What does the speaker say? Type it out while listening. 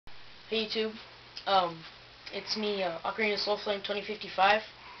Hey YouTube, it's me, Ocarina of Soul Flame 2055,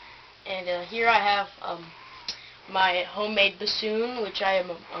 and here I have my homemade bassoon, which I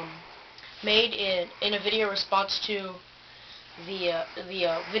am made in a video response to the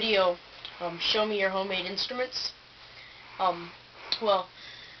video Show Me Your Homemade Instruments. I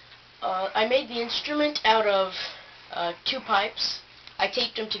made the instrument out of 2 pipes. I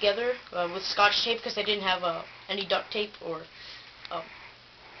taped them together with scotch tape because I didn't have any duct tape or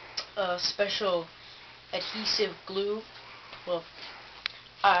special adhesive glue. Well,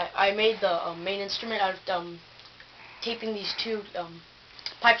 I made the main instrument out of taping these 2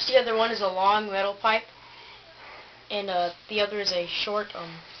 pipes together. One is a long metal pipe, and the other is a short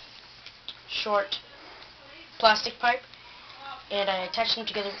plastic pipe. And I attached them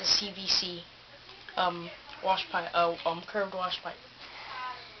together with a CVC wash pipe, curved wash pipe.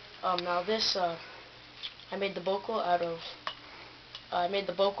 Now this, I made the vocal out of.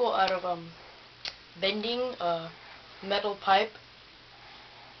 Bending a metal pipe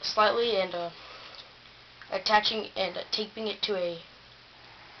slightly and attaching and taping it to a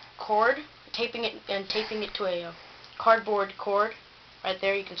cord, taping it to a cardboard cord. Right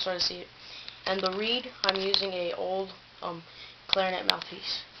there, you can sort of see it. And the reed, I'm using a old clarinet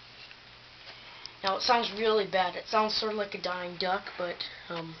mouthpiece. Now it sounds really bad. It sounds sort of like a dying duck, but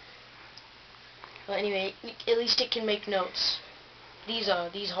anyway, at least it can make notes.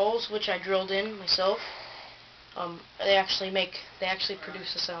 These holes, which I drilled in myself, they actually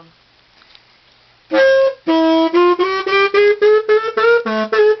produce a sound.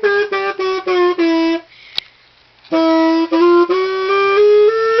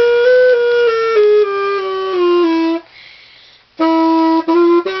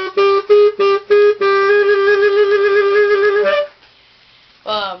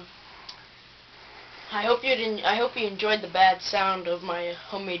 I hope you enjoyed the bad sound of my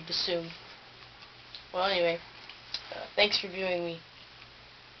homemade bassoon. Well, anyway, thanks for viewing me.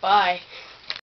 Bye.